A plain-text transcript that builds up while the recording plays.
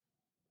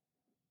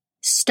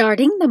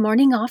Starting the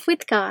morning off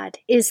with God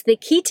is the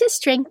key to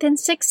strength and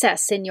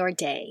success in your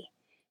day.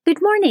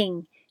 Good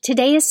morning.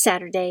 Today is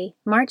Saturday,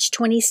 March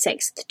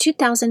 26th,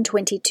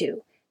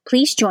 2022.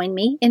 Please join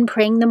me in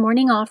praying the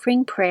morning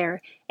offering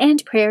prayer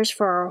and prayers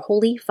for our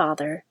Holy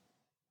Father.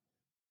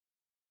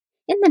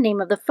 In the name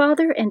of the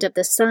Father, and of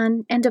the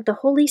Son, and of the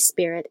Holy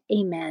Spirit,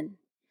 Amen.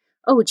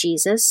 O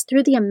Jesus,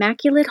 through the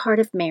Immaculate Heart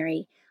of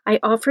Mary,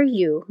 I offer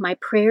you my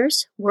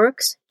prayers,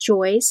 works,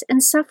 joys,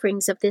 and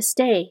sufferings of this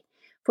day,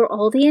 for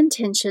all the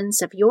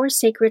intentions of your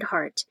Sacred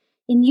Heart,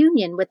 in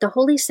union with the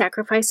holy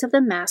sacrifice of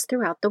the Mass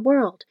throughout the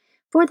world,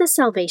 for the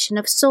salvation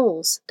of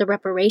souls, the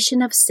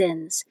reparation of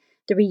sins,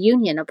 the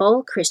reunion of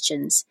all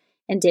Christians,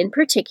 and in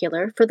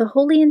particular for the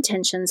holy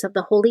intentions of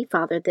the Holy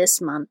Father this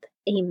month.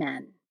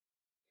 Amen.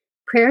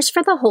 Prayers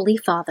for the Holy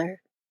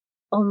Father.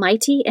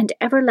 Almighty and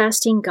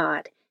everlasting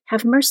God,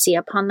 have mercy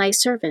upon thy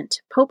servant,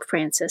 Pope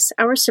Francis,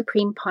 our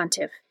Supreme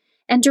Pontiff,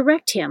 and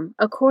direct him,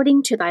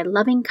 according to thy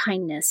loving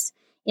kindness,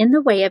 in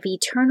the way of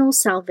eternal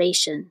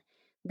salvation,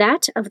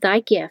 that of thy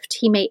gift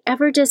he may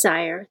ever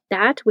desire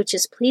that which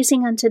is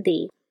pleasing unto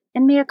thee,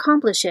 and may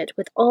accomplish it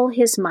with all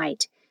his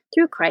might,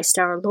 through Christ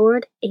our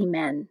Lord.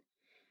 Amen.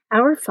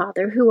 Our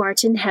Father, who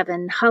art in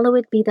heaven,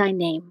 hallowed be thy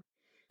name.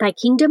 Thy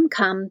kingdom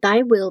come,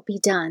 thy will be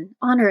done,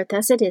 on earth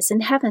as it is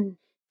in heaven.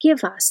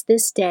 Give us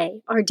this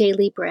day our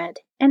daily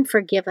bread, and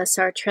forgive us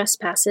our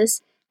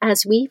trespasses,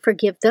 as we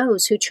forgive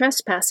those who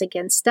trespass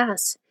against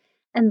us.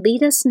 And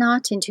lead us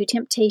not into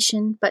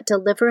temptation, but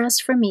deliver us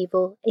from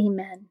evil.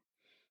 Amen.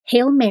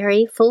 Hail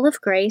Mary, full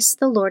of grace,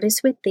 the Lord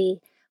is with thee.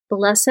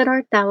 Blessed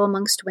art thou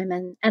amongst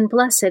women, and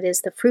blessed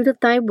is the fruit of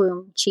thy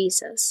womb,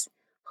 Jesus.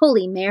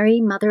 Holy Mary,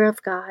 Mother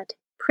of God,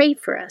 pray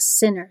for us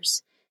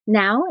sinners,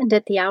 now and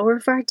at the hour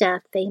of our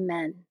death.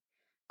 Amen.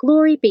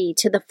 Glory be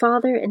to the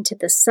Father, and to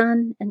the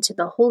Son, and to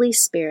the Holy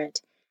Spirit,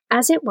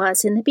 as it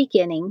was in the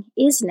beginning,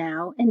 is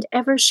now, and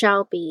ever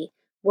shall be,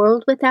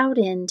 world without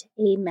end.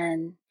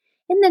 Amen.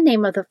 In the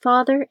name of the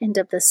Father, and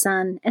of the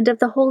Son, and of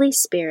the Holy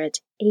Spirit.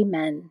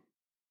 Amen.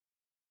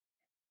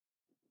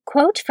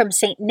 Quote from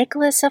St.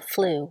 Nicholas of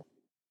Flue.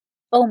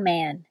 O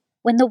man,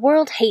 when the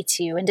world hates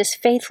you and is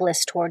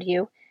faithless toward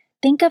you,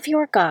 think of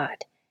your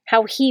God,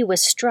 how he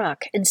was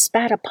struck and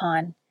spat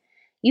upon.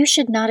 You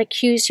should not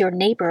accuse your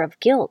neighbor of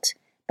guilt,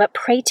 but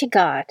pray to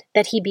God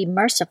that he be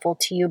merciful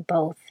to you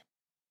both.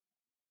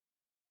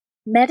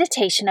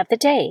 Meditation of the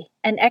Day,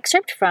 an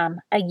excerpt from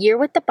A Year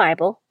with the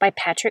Bible by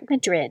Patrick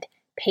Madrid,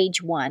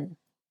 page 1.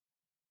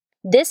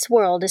 This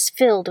world is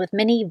filled with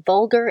many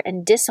vulgar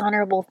and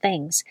dishonorable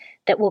things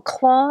that will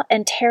claw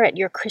and tear at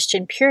your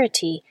Christian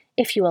purity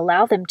if you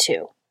allow them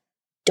to.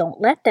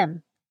 Don't let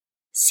them.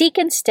 Seek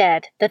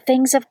instead the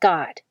things of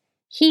God.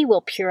 He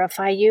will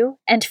purify you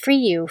and free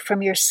you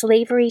from your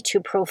slavery to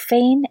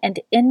profane and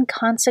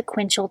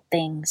inconsequential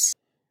things.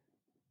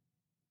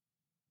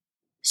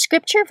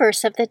 Scripture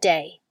verse of the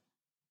day.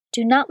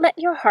 Do not let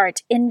your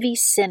heart envy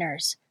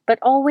sinners, but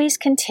always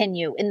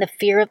continue in the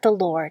fear of the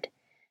Lord.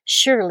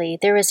 Surely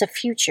there is a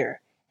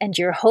future, and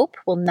your hope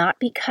will not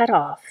be cut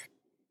off.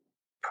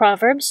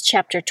 Proverbs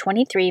chapter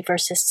 23,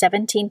 verses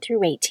 17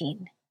 through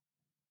 18.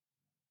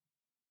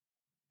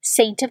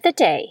 Saint of the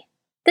Day.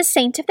 The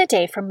saint of the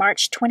day for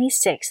March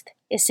 26th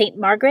is St.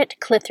 Margaret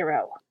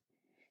Clitheroe.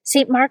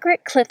 St.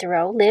 Margaret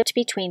Clitheroe lived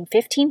between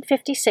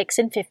 1556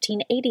 and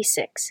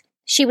 1586.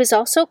 She was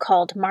also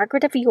called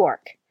Margaret of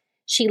York.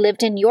 She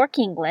lived in York,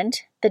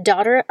 England, the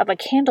daughter of a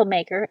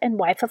candlemaker and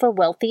wife of a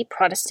wealthy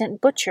Protestant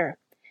butcher.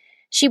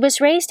 She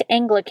was raised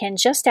Anglican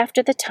just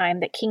after the time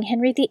that King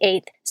Henry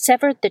VIII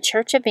severed the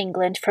Church of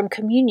England from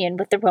communion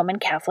with the Roman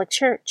Catholic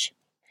Church.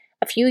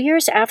 A few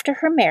years after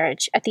her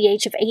marriage, at the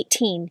age of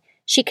 18,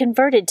 she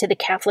converted to the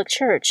Catholic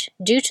Church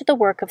due to the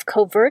work of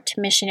covert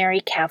missionary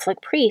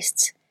Catholic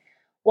priests.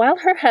 While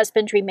her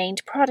husband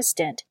remained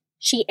Protestant,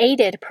 she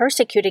aided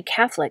persecuted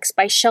Catholics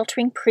by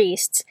sheltering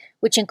priests,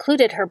 which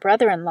included her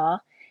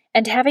brother-in-law,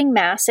 and having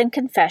Mass and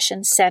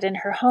confession said in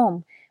her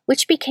home,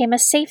 which became a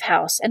safe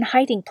house and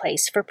hiding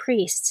place for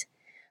priests.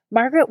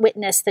 Margaret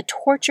witnessed the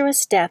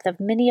torturous death of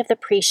many of the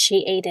priests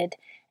she aided,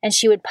 and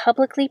she would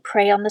publicly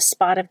pray on the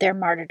spot of their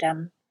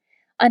martyrdom.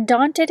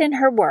 Undaunted in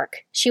her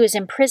work, she was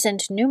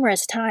imprisoned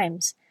numerous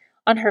times.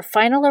 On her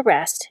final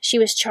arrest, she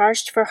was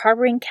charged for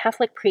harboring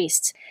Catholic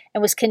priests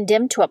and was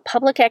condemned to a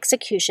public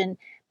execution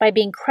by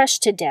being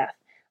crushed to death,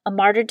 a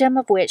martyrdom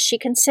of which she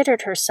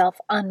considered herself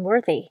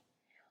unworthy.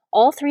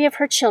 All three of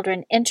her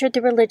children entered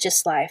the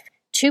religious life,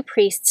 2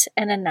 priests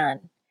and a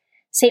nun.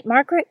 St.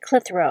 Margaret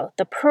Clitheroe,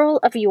 the Pearl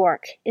of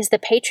York, is the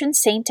patron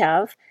saint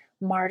of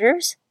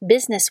martyrs,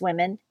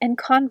 businesswomen, and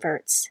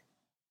converts.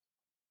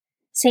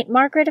 St.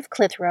 Margaret of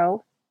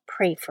Clitheroe,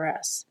 pray for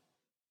us.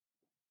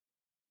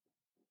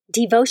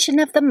 Devotion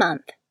of the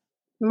Month.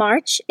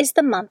 March is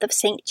the month of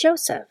St.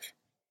 Joseph.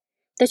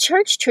 The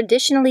Church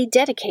traditionally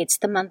dedicates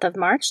the month of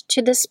March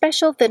to the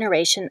special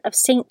veneration of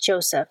St.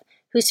 Joseph,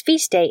 whose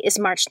feast day is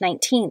March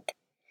 19th.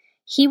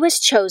 He was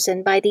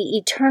chosen by the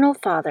Eternal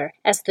Father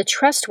as the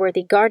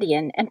trustworthy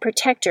guardian and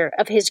protector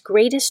of his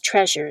greatest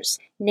treasures,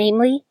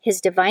 namely his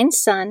divine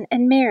Son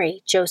and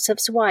Mary,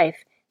 Joseph's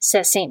wife,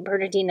 says St.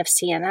 Bernardine of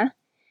Siena.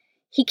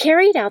 He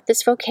carried out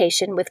this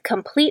vocation with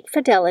complete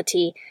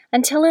fidelity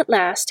until at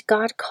last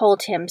God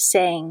called him,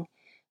 saying,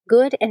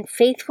 "Good and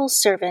faithful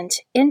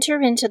servant,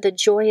 enter into the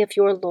joy of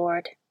your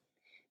Lord."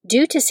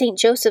 Due to St.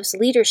 Joseph's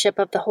leadership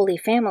of the Holy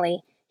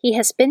Family, he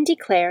has been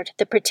declared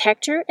the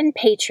protector and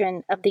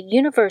patron of the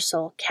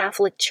Universal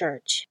Catholic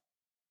Church.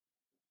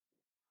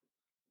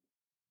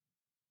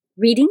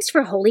 Readings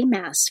for Holy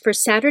Mass for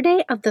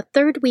Saturday of the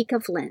third week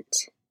of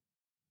Lent.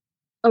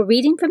 A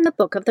reading from the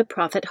book of the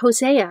prophet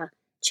Hosea,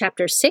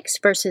 chapter 6,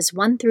 verses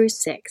 1 through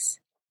 6.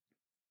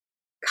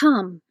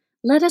 Come,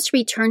 let us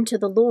return to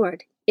the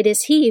Lord. It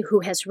is He who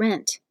has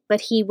rent,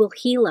 but He will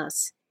heal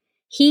us.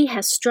 He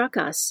has struck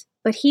us,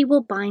 but He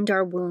will bind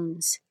our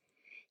wounds.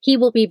 He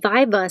will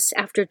revive us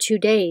after 2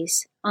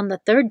 days. On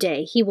the third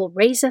day He will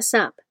raise us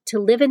up to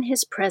live in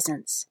His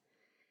presence.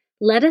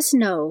 Let us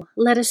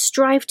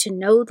strive to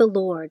know the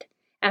Lord,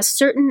 as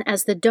certain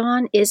as the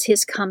dawn is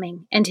His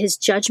coming, and His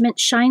judgment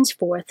shines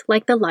forth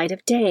like the light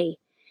of day.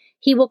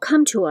 He will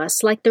come to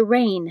us like the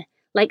rain,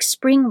 like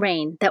spring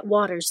rain that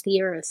waters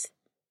the earth.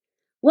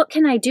 What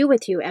can I do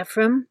with you,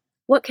 Ephraim?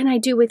 What can I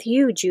do with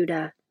you,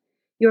 Judah?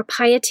 Your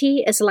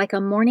piety is like a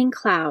morning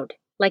cloud,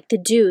 like the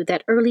dew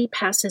that early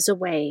passes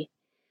away.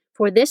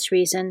 For this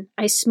reason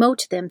I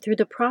smote them through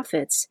the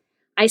prophets.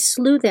 I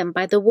slew them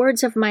by the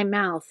words of my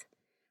mouth.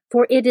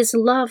 For it is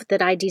love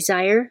that I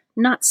desire,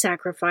 not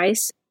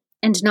sacrifice,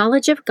 and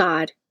knowledge of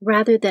God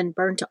rather than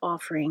burnt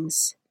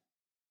offerings.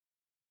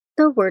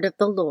 The Word of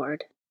the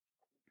Lord.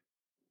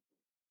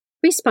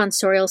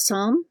 Responsorial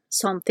Psalm,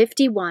 Psalm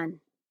 51.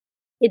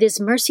 It is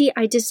mercy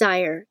I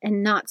desire,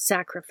 and not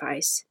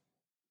sacrifice.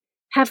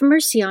 Have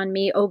mercy on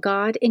me, O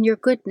God, in your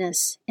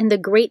goodness. In the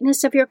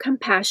greatness of your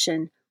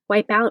compassion,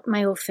 wipe out my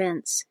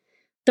offense.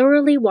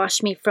 Thoroughly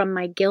wash me from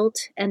my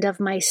guilt, and of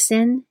my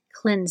sin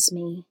cleanse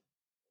me.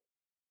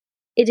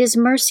 It is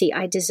mercy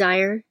I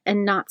desire,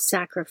 and not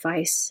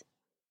sacrifice.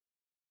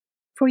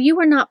 For you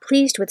are not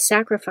pleased with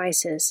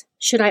sacrifices.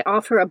 Should I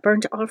offer a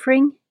burnt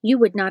offering, you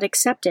would not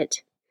accept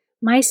it.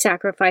 My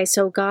sacrifice,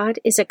 O God,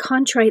 is a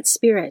contrite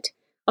spirit.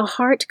 A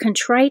heart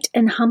contrite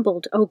and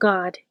humbled, O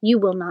God, you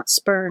will not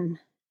spurn.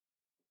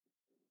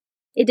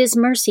 It is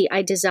mercy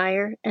I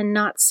desire, and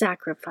not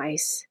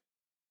sacrifice.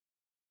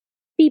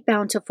 Be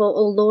bountiful,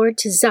 O Lord,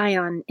 to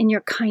Zion in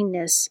your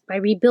kindness, by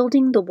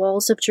rebuilding the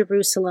walls of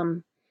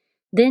Jerusalem.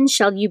 Then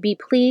shall you be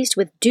pleased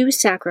with due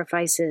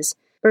sacrifices,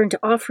 burnt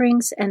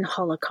offerings, and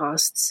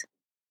holocausts.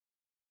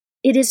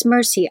 It is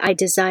mercy I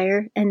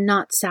desire, and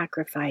not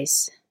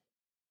sacrifice.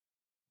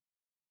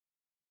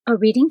 A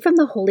reading from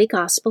the Holy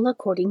Gospel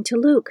according to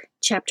Luke,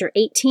 chapter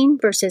 18,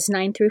 verses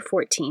 9 through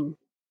 14.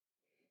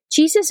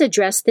 Jesus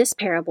addressed this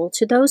parable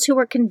to those who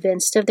were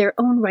convinced of their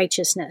own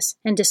righteousness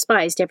and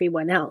despised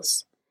everyone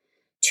else.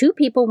 2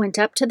 people went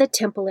up to the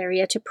temple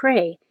area to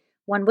pray.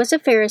 One was a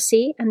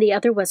Pharisee, and the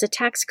other was a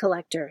tax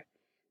collector.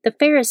 The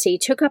Pharisee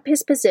took up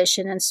his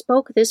position and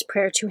spoke this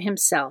prayer to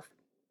himself.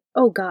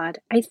 O God,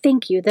 I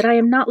thank you that I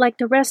am not like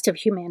the rest of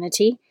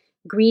humanity,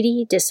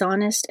 greedy,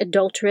 dishonest,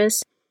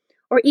 adulterous,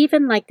 or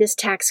even like this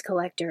tax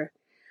collector.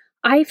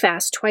 I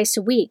fast twice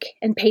a week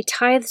and pay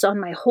tithes on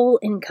my whole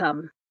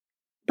income.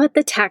 But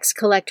the tax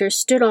collector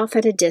stood off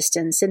at a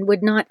distance and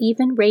would not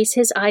even raise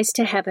his eyes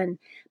to heaven,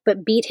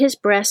 but beat his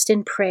breast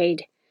and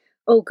prayed,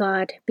 O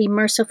God, be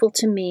merciful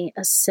to me,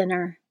 a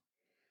sinner.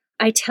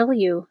 I tell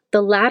you,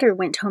 the latter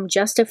went home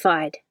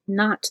justified,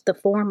 not the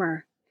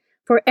former.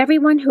 For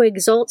everyone who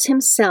exalts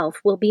himself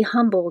will be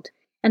humbled,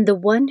 and the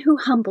one who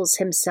humbles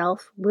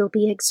himself will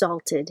be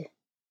exalted.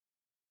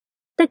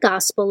 The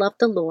Gospel of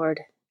the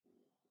Lord.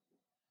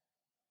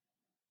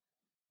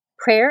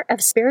 Prayer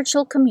of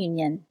Spiritual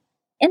Communion.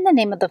 In the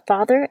name of the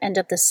Father, and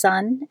of the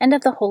Son, and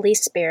of the Holy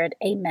Spirit.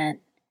 Amen.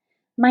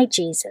 My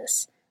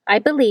Jesus, I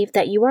believe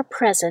that you are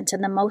present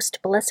in the most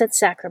blessed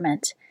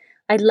sacrament.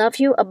 I love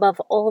you above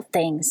all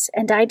things,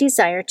 and I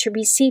desire to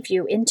receive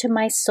you into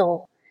my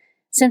soul.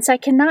 Since I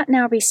cannot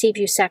now receive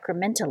you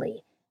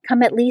sacramentally,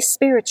 come at least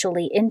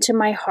spiritually into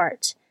my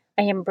heart.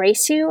 I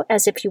embrace you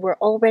as if you were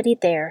already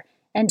there,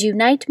 and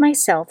unite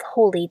myself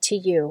wholly to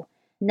you.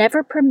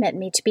 Never permit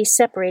me to be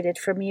separated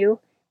from you.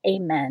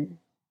 Amen.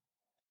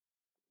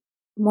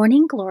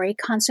 Morning Glory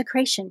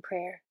Consecration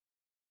Prayer.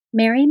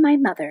 Mary, my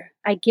Mother,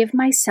 I give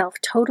myself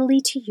totally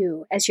to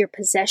you as your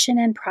possession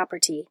and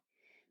property.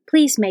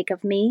 Please make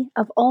of me,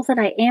 of all that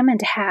I am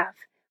and have,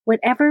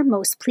 whatever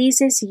most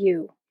pleases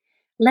you.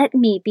 Let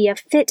me be a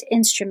fit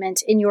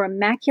instrument in your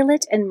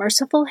immaculate and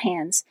merciful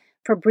hands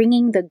for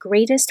bringing the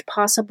greatest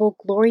possible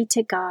glory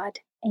to God.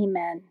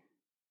 Amen.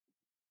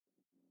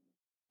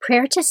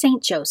 Prayer to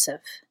Saint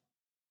Joseph.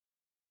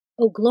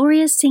 O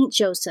glorious Saint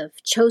Joseph,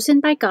 chosen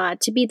by God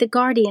to be the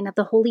guardian of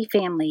the Holy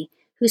Family,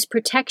 whose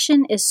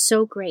protection is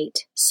so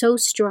great, so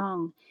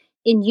strong,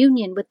 in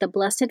union with the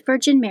Blessed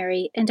Virgin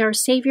Mary and our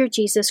Savior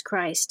Jesus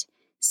Christ,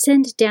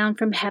 send down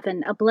from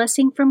heaven a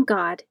blessing from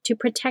God to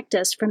protect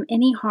us from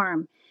any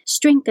harm,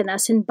 strengthen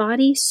us in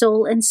body,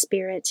 soul, and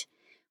spirit.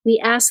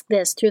 We ask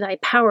this through thy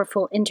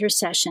powerful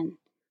intercession.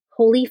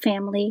 Holy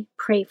Family,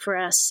 pray for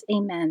us.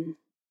 Amen.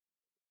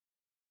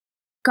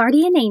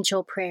 Guardian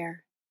Angel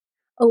Prayer.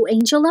 O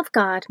angel of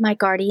God, my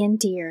guardian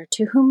dear,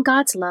 to whom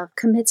God's love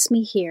commits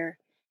me here,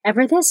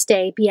 ever this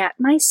day be at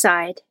my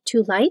side,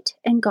 to light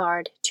and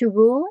guard, to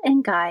rule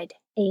and guide.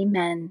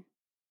 Amen.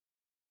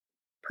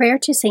 Prayer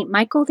to Saint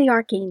Michael the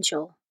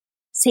Archangel.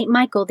 Saint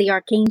Michael the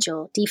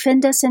Archangel,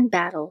 defend us in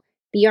battle,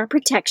 be our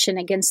protection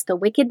against the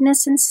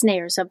wickedness and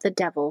snares of the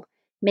devil.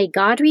 May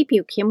God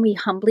rebuke him, we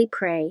humbly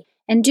pray,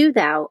 and do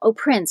thou, O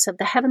Prince of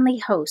the heavenly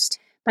host,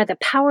 by the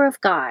power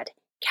of God,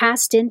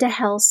 cast into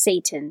hell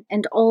Satan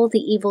and all the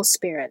evil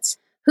spirits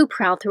who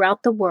prowl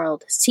throughout the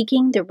world,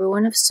 seeking the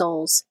ruin of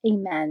souls.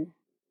 Amen.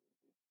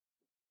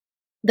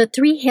 The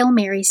Three Hail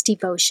Marys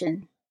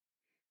Devotion.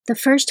 The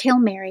first Hail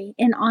Mary,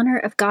 in honor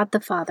of God the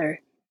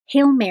Father.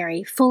 Hail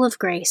Mary, full of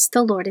grace,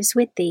 the Lord is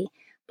with thee.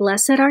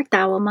 Blessed art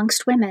thou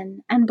amongst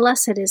women, and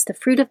blessed is the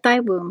fruit of thy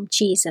womb,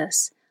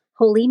 Jesus.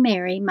 Holy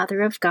Mary,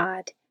 Mother of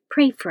God,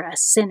 pray for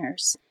us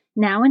sinners,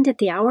 now and at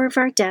the hour of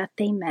our death.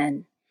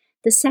 Amen.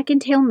 The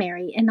second Hail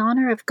Mary, in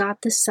honor of God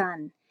the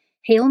Son.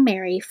 Hail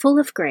Mary, full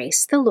of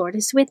grace, the Lord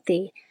is with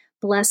thee.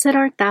 Blessed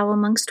art thou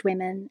amongst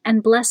women,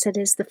 and blessed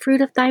is the fruit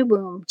of thy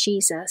womb,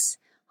 Jesus.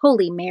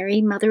 Holy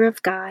Mary, Mother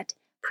of God,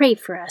 pray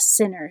for us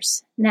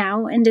sinners,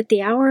 now and at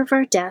the hour of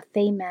our death.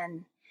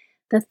 Amen.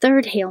 The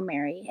third Hail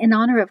Mary, in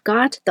honor of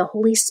God the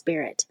Holy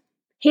Spirit.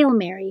 Hail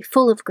Mary,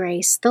 full of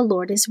grace, the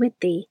Lord is with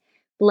thee.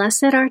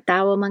 Blessed art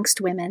thou amongst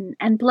women,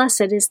 and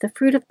blessed is the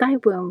fruit of thy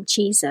womb,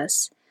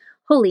 Jesus.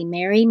 Holy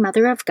Mary,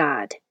 Mother of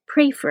God,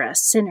 pray for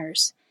us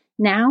sinners,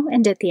 now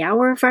and at the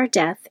hour of our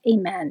death.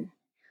 Amen.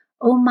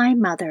 O my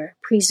Mother,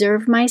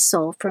 preserve my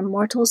soul from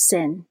mortal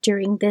sin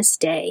during this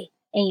day.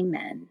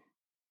 Amen.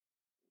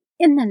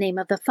 In the name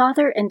of the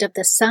Father, and of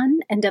the Son,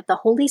 and of the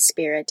Holy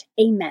Spirit.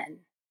 Amen.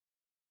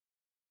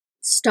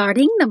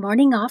 Starting the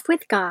morning off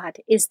with God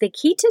is the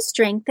key to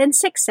strength and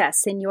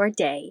success in your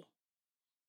day.